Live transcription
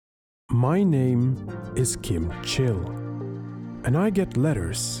My name is Kim Chill, and I get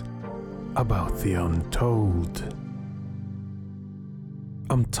letters about the untold.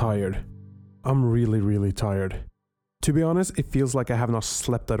 I'm tired. I'm really tired. To be honest, it feels like I have not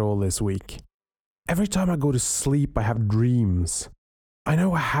slept at all this week. Every time I go to sleep, I have dreams. I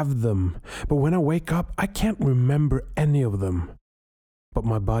know I have them, but when I wake up, I can't remember any of them. But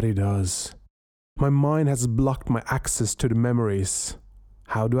my body does. My mind has blocked my access to the memories.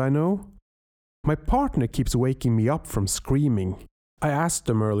 How do I know? My partner keeps waking me up from screaming. I asked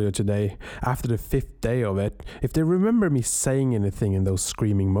them earlier today, after the 5th day of it, if they remember me saying anything in those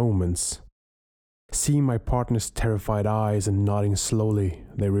screaming moments. Seeing my partner's terrified eyes and nodding slowly,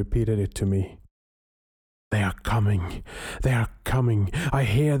 they repeated it to me. They are coming. They are coming. I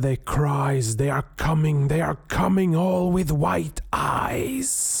hear their cries. They are coming. They are coming, all with white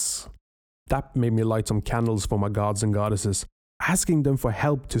eyes. That made me light some candles for my gods and goddesses, asking them for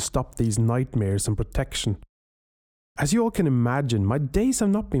help to stop these nightmares and protection. As you all can imagine, my days have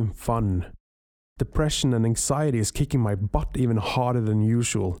not been fun. Depression and anxiety is kicking my butt even harder than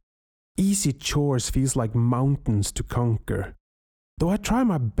usual. Easy chores feels like mountains to conquer, though I try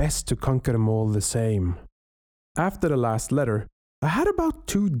my best to conquer them all the same. After the last letter, I had about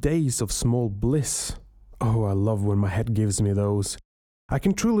 2 days of small bliss. Oh, I love when my head gives me those. I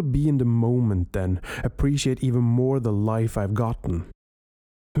can truly be in the moment then, appreciate even more the life I've gotten.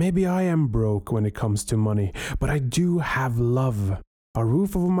 Maybe I am broke when it comes to money, but I do have love, a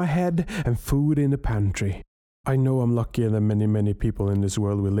roof over my head and food in the pantry. I know I'm luckier than many people in this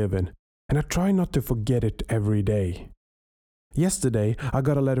world we live in, and I try not to forget it every day. Yesterday, I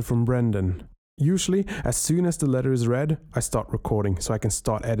got a letter from Brendan. Usually, as soon as the letter is read, I start recording so I can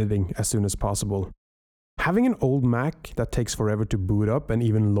start editing as soon as possible. Having an old Mac that takes forever to boot up and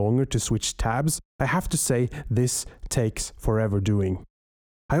even longer to switch tabs, I have to say this takes forever doing.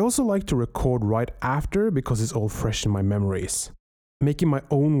 I also like to record right after because it's all fresh in my memories. Making my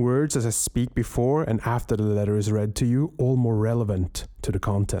own words as I speak before and after the letter is read to you all more relevant to the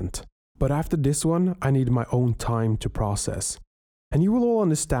content. But after this one, I need my own time to process. And you will all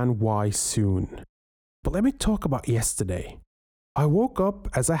understand why soon. But let me talk about yesterday. I woke up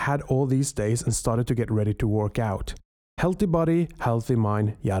as I had all these days and started to get ready to work out. Healthy body, healthy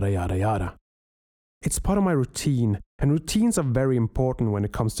mind, yada yada yada. It's part of my routine, and routines are very important when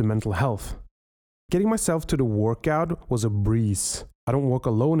it comes to mental health. Getting myself to the workout was a breeze. I don't walk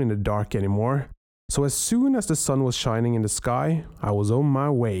alone in the dark anymore. So as soon as the sun was shining in the sky, I was on my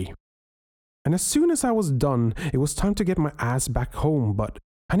way. And as soon as I was done, it was time to get my ass back home, but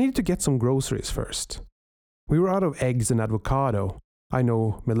I needed to get some groceries first. We were out of eggs and avocado. I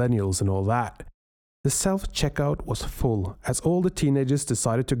know, millennials and all that. The self-checkout was full, as all the teenagers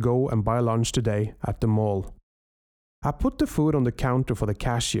decided to go and buy lunch today at the mall. I put the food on the counter for the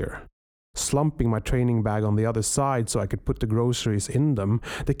cashier. Slumping my training bag on the other side so I could put the groceries in them,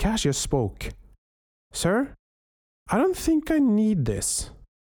 the cashier spoke. "Sir, I don't think I need this."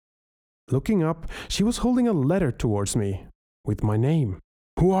 Looking up, she was holding a letter towards me, with my name.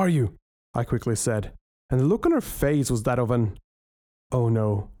 "Who are you?" I quickly said, and the look on her face was that of an, "Oh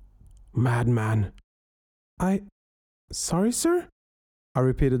no, madman." Sorry, sir?" I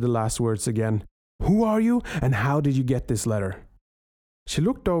repeated the last words again. "Who are you, and how did you get this letter?" She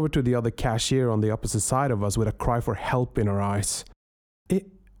looked over to the other cashier on the opposite side of us with a cry for help in her eyes. It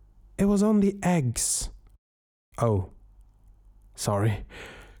was on the eggs." "Oh, sorry."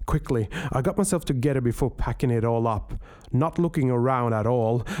 Quickly, I got myself together before packing it all up. Not looking around at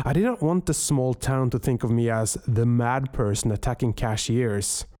all, I didn't want the small town to think of me as the mad person attacking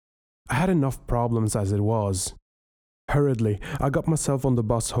cashiers. I had enough problems as it was. Hurriedly, I got myself on the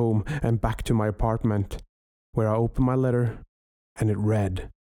bus home and back to my apartment, where I opened my letter, and it read,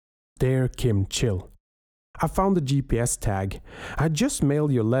 "Dear Kim Chill. I found the GPS tag. I just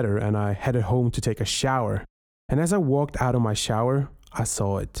mailed your letter and I headed home to take a shower. And as I walked out of my shower, I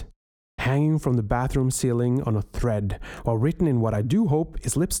saw it, hanging from the bathroom ceiling on a thread, while written in what I do hope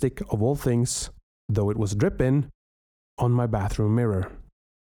is lipstick of all things, though it was dripping, on my bathroom mirror.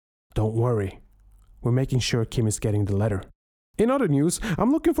 Don't worry, we're making sure Kim is getting the letter. In other news,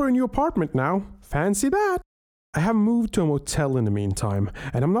 I'm looking for a new apartment now. Fancy that? I have moved to a motel in the meantime,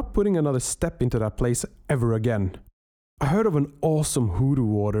 and I'm not putting another step into that place ever again. I heard of an awesome hoodoo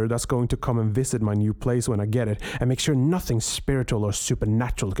warder that's going to come and visit my new place when I get it and make sure nothing spiritual or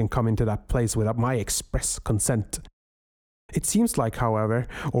supernatural can come into that place without my express consent. It seems like, however,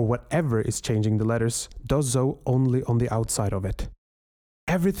 or whatever is changing the letters, does so only on the outside of it.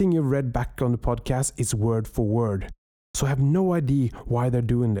 Everything you've read back on the podcast is word for word, so I have no idea why they're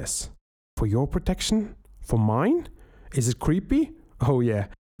doing this. For your protection? For mine? Is it creepy? Oh yeah,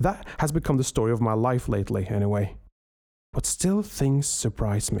 That has become the story of my life lately, anyway. But still, things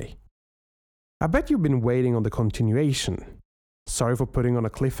surprise me. I bet you've been waiting on the continuation. Sorry for putting on a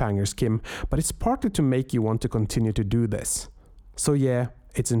cliffhanger, Skim, but it's partly to make you want to continue to do this. So yeah,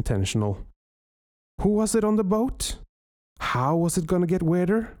 it's intentional. Who was it on the boat? How was it gonna get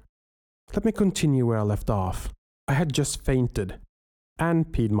weirder? Let me continue where I left off. I had just fainted and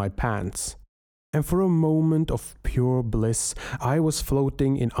peed my pants. And for a moment of pure bliss, I was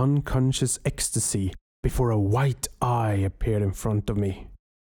floating in unconscious ecstasy before a white eye appeared in front of me.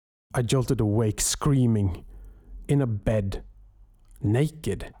 I jolted awake screaming, in a bed,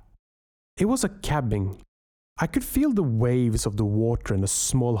 naked. It was a cabin. I could feel the waves of the water and a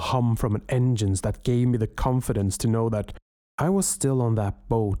small hum from an engine that gave me the confidence to know that I was still on that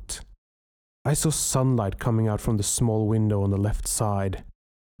boat. I saw sunlight coming out from the small window on the left side.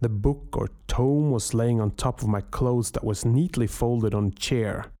 The book or tome was laying on top of my clothes that was neatly folded on a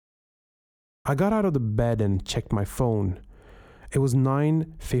chair. I got out of the bed and checked my phone. It was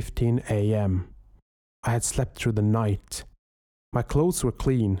 9:15 a.m. I had slept through the night. My clothes were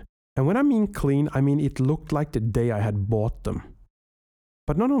clean, and when I mean clean, I mean it looked like the day I had bought them.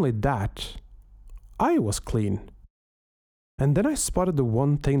 But not only that, I was clean. And then I spotted the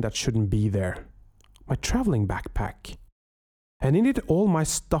one thing that shouldn't be there. My traveling backpack. And in it all my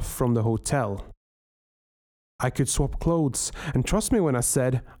stuff from the hotel. I could swap clothes, and trust me when I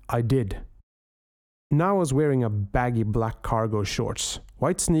said I did. Now I was wearing a baggy black cargo shorts,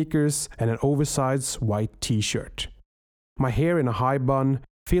 white sneakers, and an oversized white t-shirt. My hair in a high bun,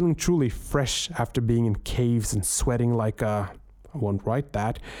 feeling truly fresh after being in caves and sweating like a... I won't write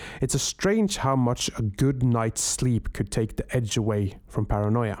that. It's strange how much a good night's sleep could take the edge away from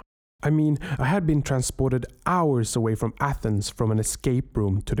paranoia. I mean, I had been transported hours away from Athens from an escape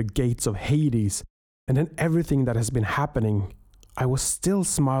room to the gates of Hades, and then everything that has been happening, I was still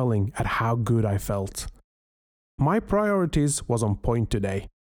smiling at how good I felt. My priorities was on point today,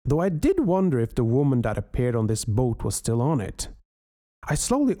 though I did wonder if the woman that appeared on this boat was still on it. I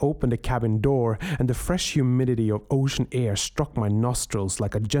slowly opened the cabin door, and the fresh humidity of ocean air struck my nostrils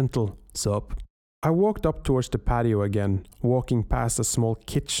like a gentle sup. I walked up towards the patio again, walking past a small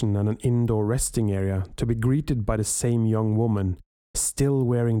kitchen and an indoor resting area to be greeted by the same young woman, still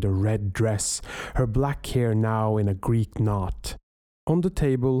wearing the red dress, her black hair now in a Greek knot. On the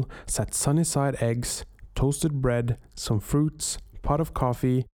table sat sunny-side eggs, toasted bread, some fruits, pot of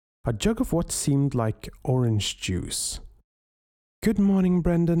coffee, a jug of what seemed like orange juice. "Good morning,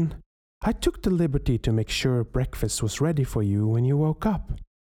 Brendan. I took the liberty to make sure breakfast was ready for you when you woke up."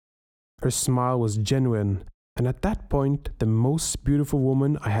 Her smile was genuine, and at that point, the most beautiful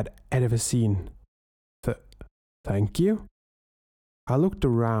woman I had ever seen. Thank you? I looked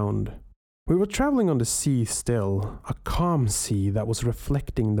around. We were traveling on the sea still, a calm sea that was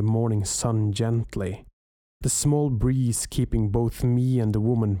reflecting the morning sun gently, the small breeze keeping both me and the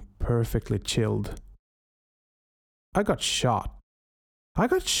woman perfectly chilled. I got shot,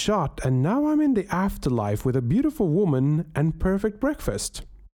 and now I'm in the afterlife with a beautiful woman and perfect breakfast.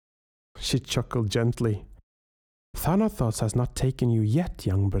 She chuckled gently. "Thanatos has not taken you yet,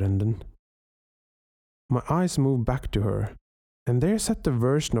 young Brendan." My eyes moved back to her, and there sat the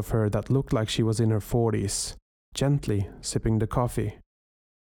version of her that looked like she was in her 40s, gently sipping the coffee.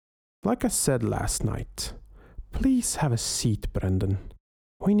 "Like I said last night, please have a seat, Brendan.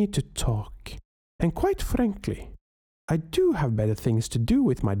 We need to talk. And quite frankly, I do have better things to do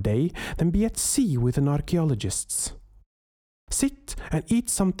with my day than be at sea with an archaeologist. Sit and eat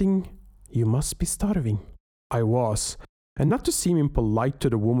something. You must be starving." I was, and not to seem impolite to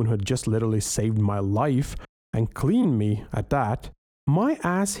the woman who had just literally saved my life, and cleaned me at that, my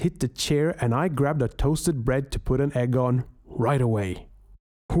ass hit the chair and I grabbed a toasted bread to put an egg on right away.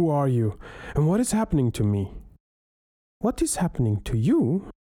 "Who are you, and what is happening to me?" "What is happening to you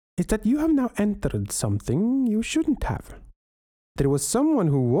is that you have now entered something you shouldn't have. There was someone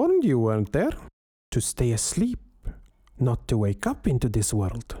who warned you, weren't there? To stay asleep, not to wake up into this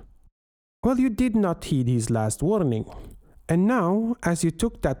world. Well, you did not heed his last warning. And now, as you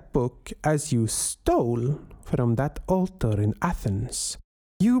took that book, as you stole from that altar in Athens,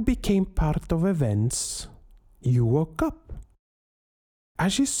 you became part of events. You woke up."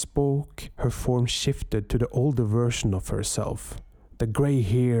 As she spoke, her form shifted to the older version of herself, the grey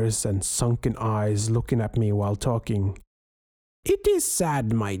hairs and sunken eyes looking at me while talking. "It is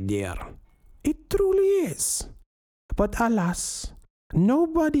sad, my dear. It truly is. But alas,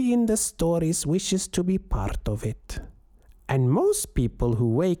 nobody in the stories wishes to be part of it. And most people who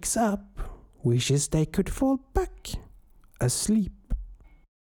wakes up wishes they could fall back asleep."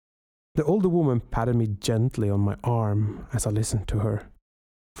 The older woman patted me gently on my arm as I listened to her.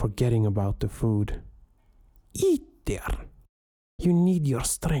 forgetting about the food. Eat, dear. You need your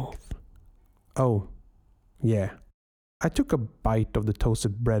strength. Oh, yeah. I took a bite of the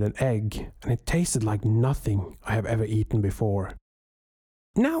toasted bread and egg, and it tasted like nothing I have ever eaten before.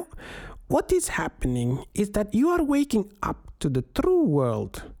 Now, what is happening is that you are waking up to the true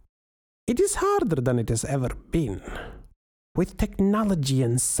world. It is harder than it has ever been, with technology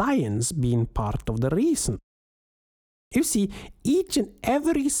and science being part of the reason. You see, each and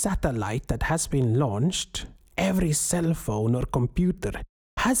every satellite that has been launched, every cell phone or computer,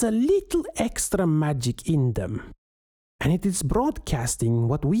 has a little extra magic in them. And it is broadcasting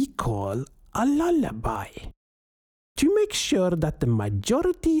what we call a lullaby, to make sure that the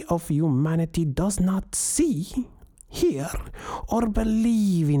majority of humanity does not see, hear, or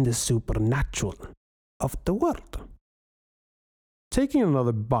believe in the supernatural of the world. Taking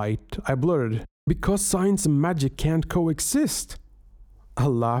another bite, I blurted, "Because science and magic can't coexist." A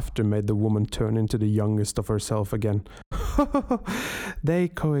laughter made the woman turn into the youngest of herself again. They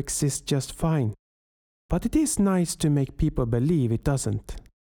coexist just fine. But it is nice to make people believe it doesn't.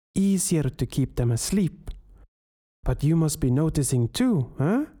 Easier to keep them asleep. But you must be noticing too,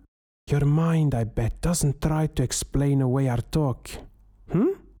 huh? Your mind, I bet, doesn't try to explain away our talk.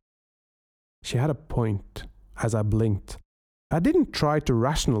 She had a point as I blinked. I didn't try to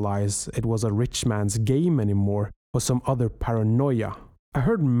rationalize it was a rich man's game anymore or some other paranoia. I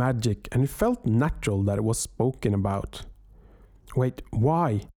heard magic and it felt natural that it was spoken about. Wait,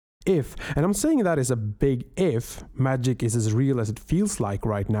 why? If, and I'm saying that is a big if, magic is as real as it feels like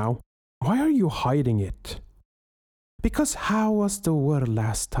right now, why are you hiding it? Because how was the world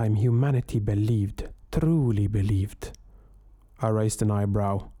last time humanity believed, truly believed? I raised an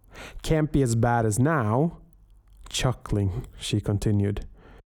eyebrow. Can't be as bad as now. Chuckling, she continued.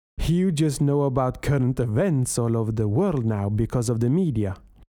 You just know about current events all over the world now because of the media.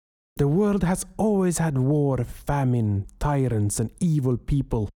 The world has always had war, famine, tyrants, and evil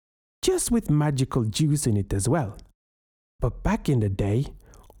people, just with magical juice in it as well. But back in the day,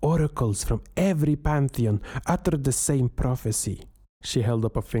 oracles from every pantheon uttered the same prophecy. She held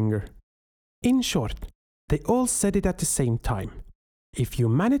up a finger. In short, they all said it at the same time. If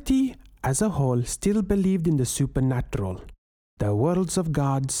humanity as a whole still believed in the supernatural, the worlds of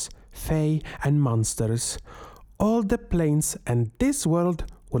gods, fae, and monsters, all the planes and this world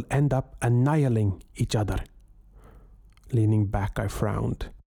will end up annihilating each other. Leaning back, I frowned.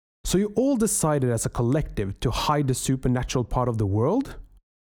 So you all decided as a collective to hide the supernatural part of the world?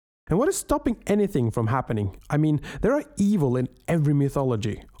 And what is stopping anything from happening? I mean, there are evil in every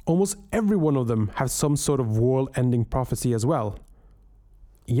mythology. Almost every one of them has some sort of world-ending prophecy as well.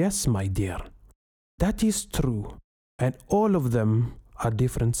 Yes, my dear, that is true. And all of them are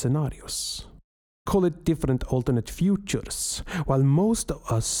different scenarios. Call it different alternate futures, while most of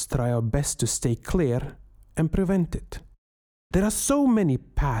us try our best to stay clear and prevent it. There are so many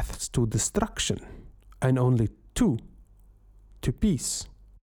paths to destruction, and only two to peace.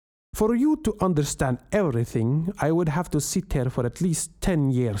 For you to understand everything, I would have to sit here for at least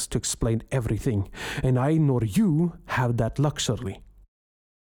 10 years to explain everything, and I nor you have that luxury.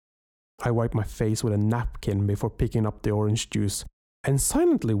 I wiped my face with a napkin before picking up the orange juice, and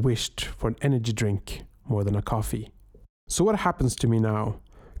silently wished for an energy drink more than a coffee. So what happens to me now?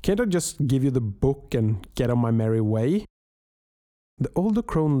 Can't I just give you the book and get on my merry way? The older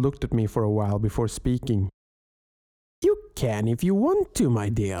crone looked at me for a while before speaking. You can if you want to, my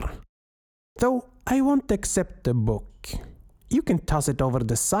dear. Though I won't accept the book. You can toss it over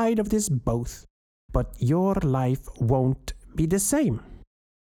the side of this boat, but your life won't be the same.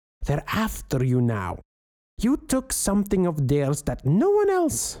 They're after you now. You took something of theirs that no one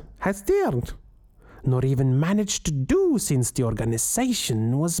else has dared, nor even managed to do since the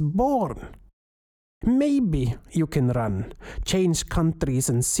organization was born. Maybe you can run, change countries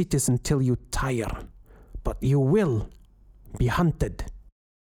and cities until you tire, but you will be hunted.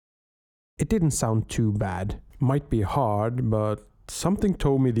 It didn't sound too bad. Might be hard, but something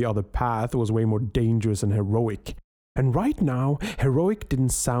told me the other path was way more dangerous and heroic. And right now, heroic didn't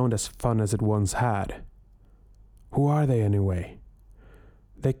sound as fun as it once had. Who are they anyway?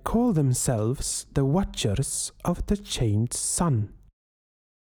 They call themselves the Watchers of the Changed Sun.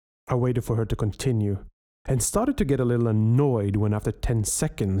 I waited for her to continue, and started to get a little annoyed when after 10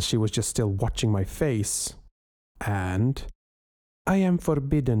 seconds she was just still watching my face. And I am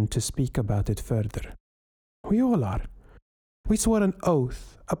forbidden to speak about it further. We all are. We swore an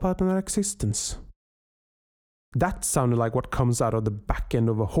oath about our existence. That sounded like what comes out of the back end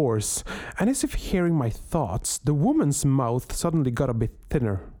of a horse, and as if hearing my thoughts, the woman's mouth suddenly got a bit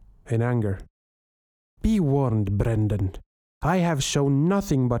thinner in anger. Be warned, Brendan. I have shown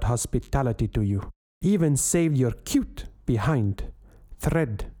nothing but hospitality to you, even saved your cute behind.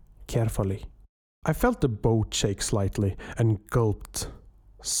 Tread carefully. I felt the boat shake slightly and gulped.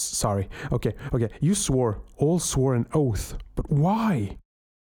 Sorry. Okay. You all swore an oath. But why?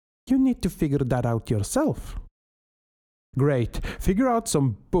 You need to figure that out yourself. Great. Figure out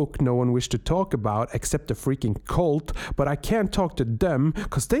some book no one wished to talk about except the freaking cult, but I can't talk to them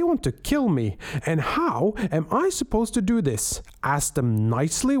because they want to kill me. And how am I supposed to do this? Ask them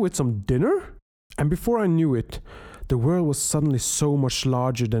nicely with some dinner? And before I knew it, the world was suddenly so much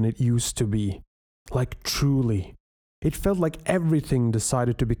larger than it used to be. Like truly. It felt like everything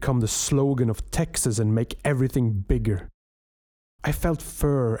decided to become the slogan of Texas and make everything bigger. I felt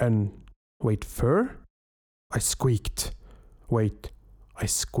fur and... Wait, fur? I squeaked. Wait, I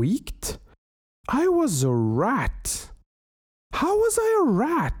squeaked? I was a rat. How was I a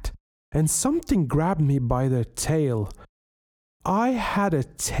rat? And something grabbed me by the tail. I had a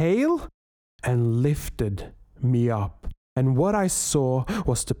tail and lifted me up. And what I saw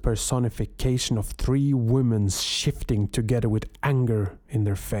was the personification of 3 women shifting together with anger in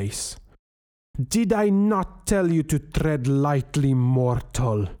their face. Did I not tell you to tread lightly,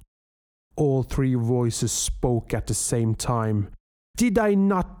 mortal? All 3 voices spoke at the same time. Did I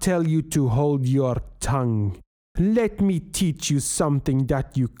not tell you to hold your tongue? Let me teach you something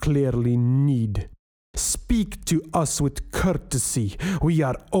that you clearly need. Speak to us with courtesy. We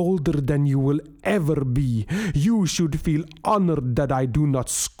are older than you will ever be. You should feel honored that I do not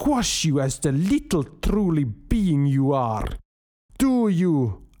squash you as the little truly being you are. Do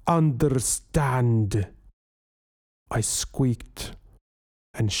you understand? I squeaked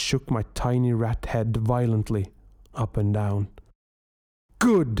and shook my tiny rat head violently up and down.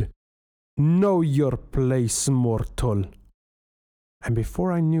 Good! Know your place, mortal. And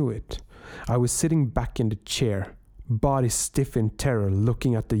before I knew it, I was sitting back in the chair, body stiff in terror,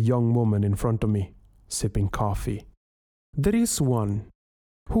 looking at the young woman in front of me, sipping coffee. There is one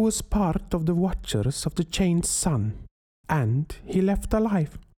who was part of the Watchers of the Chained Sun, and he left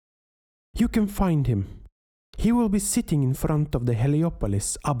alive. You can find him. He will be sitting in front of the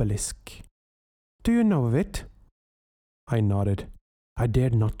Heliopolis obelisk. Do you know of it? I nodded. I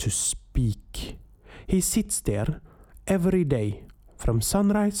dared not to speak. He sits there every day, from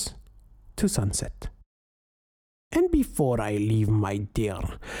sunrise to sunset. And before I leave, my dear,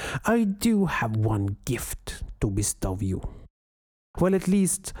 I do have one gift to bestow you. Well, at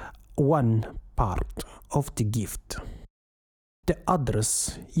least one part of the gift. The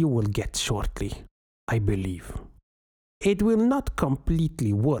others you will get shortly, I believe. It will not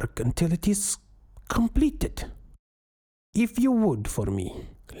completely work until it is completed. If you would, for me,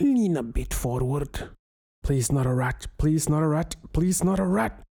 lean a bit forward. Please not a rat, please not a rat, please not a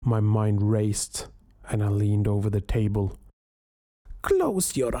rat. My mind raced, and I leaned over the table.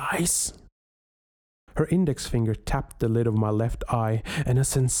 Close your eyes. Her index finger tapped the lid of my left eye, and a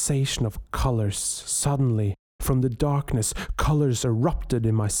sensation of colors. Suddenly, from the darkness, colors erupted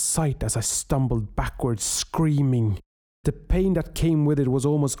in my sight as I stumbled backwards, screaming. The pain that came with it was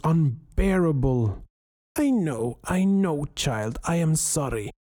almost unbearable. I know, child, I am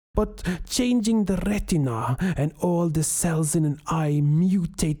sorry. But changing the retina and all the cells in an eye,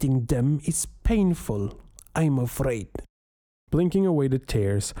 mutating them, is painful, I'm afraid. Blinking away the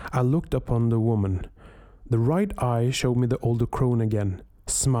tears, I looked upon the woman. The right eye showed me the older crone again,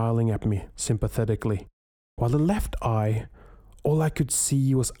 smiling at me sympathetically, while the left eye, all I could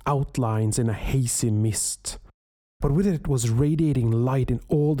see was outlines in a hazy mist. But with it was radiating light in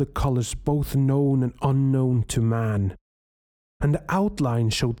all the colors both known and unknown to man. And the outline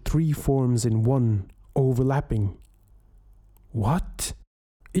showed 3 forms in one, overlapping. What?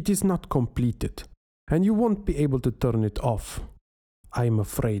 It is not completed, and you won't be able to turn it off, I am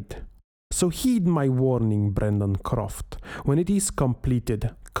afraid. So heed my warning, Brendan Croft. When it is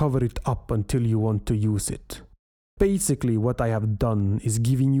completed, cover it up until you want to use it. Basically, what I have done is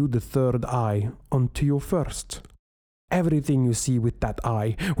giving you the 3rd eye onto your first. Everything you see with that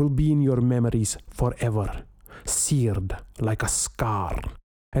eye will be in your memories forever, seared like a scar.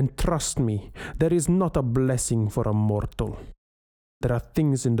 And trust me, there is not a blessing for a mortal. There are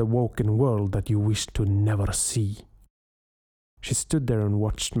things in the woken world that you wish to never see. She stood there and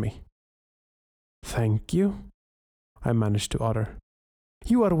watched me. Thank you, I managed to utter.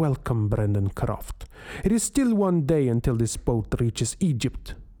 You are welcome, Brendan Croft. It is still one day until this boat reaches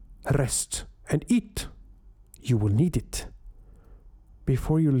Egypt. Rest and eat. You will need it.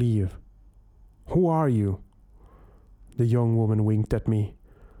 Before you leave, who are you? The young woman winked at me.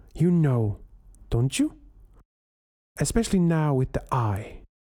 You know, don't you? Especially now with the eye.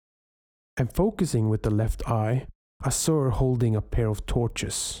 And focusing with the left eye, I saw her holding a pair of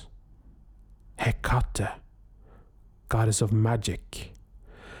torches. Hecate, goddess of magic,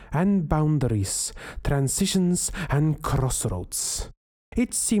 and boundaries, transitions, and crossroads.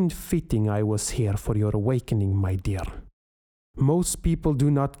 It seemed fitting I was here for your awakening, my dear. Most people do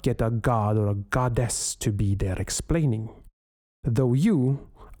not get a god or a goddess to be there explaining. Though you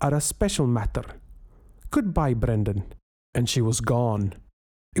are a special matter. Goodbye, Brendan. And she was gone.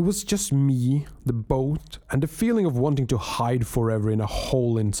 It was just me, the boat, and the feeling of wanting to hide forever in a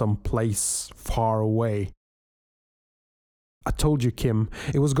hole in some place far away. I told you, Kim,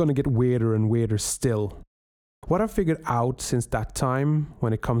 it was gonna get weirder and weirder still. What I've figured out since that time,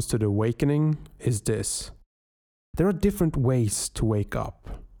 when it comes to the awakening, is this. There are different ways to wake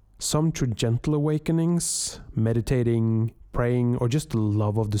up. Some through gentle awakenings, meditating, praying, or just the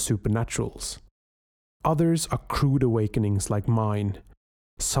love of the supernaturals. Others are crude awakenings like mine.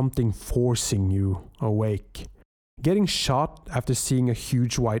 Something forcing you awake. Getting shot after seeing a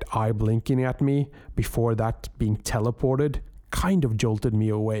huge white eye blinking at me, before that being teleported, kind of jolted me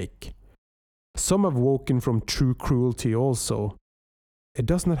awake. Some have woken from true cruelty also. It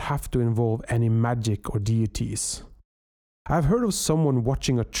does not have to involve any magic or deities. I've heard of someone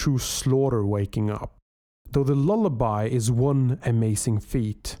watching a true slaughter waking up, though the lullaby is one amazing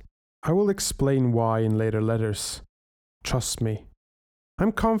feat. I will explain why in later letters. Trust me.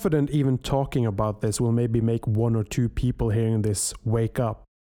 I'm confident even talking about this will maybe make 1 or 2 people hearing this wake up.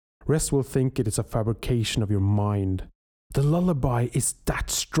 Rest will think it is a fabrication of your mind. The lullaby is that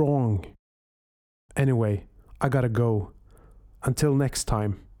strong. Anyway, I gotta go. Until next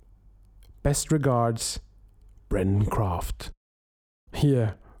time. Best regards, Brendan Croft.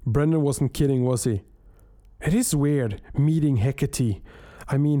 Yeah, Brendan wasn't kidding, was he? It is weird, meeting Hecate.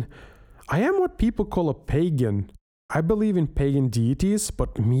 I mean, I am what people call a pagan. I believe in pagan deities,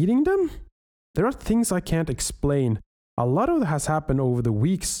 but meeting them? There are things I can't explain. A lot of it has happened over the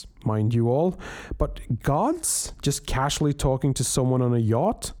weeks, mind you all, but gods? Just casually talking to someone on a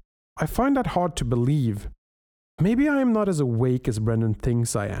yacht? I find that hard to believe. Maybe I am not as awake as Brendan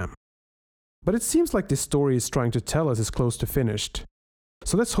thinks I am. But it seems like this story is trying to tell us is close to finished.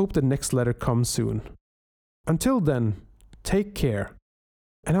 So let's hope the next letter comes soon. Until then, take care.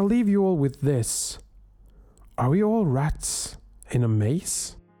 And I'll leave you all with this. Are we all rats in a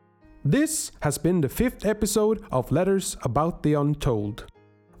maze? This has been the 5th episode of Letters About the Untold.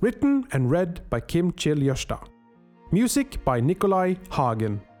 Written and read by Kim Kjell-Jørstad. Music by Nikolai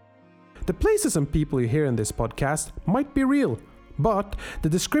Hagen. The places and people you hear in this podcast might be real, but the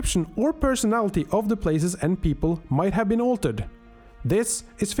description or personality of the places and people might have been altered. This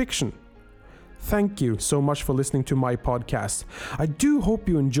is fiction. Thank you so much for listening to my podcast. I do hope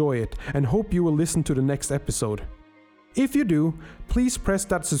you enjoy it and hope you will listen to the next episode. If you do, please press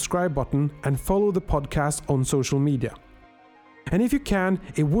that subscribe button and follow the podcast on social media. And if you can,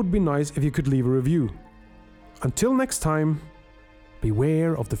 it would be nice if you could leave a review. Until next time,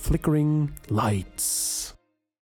 beware of the flickering lights.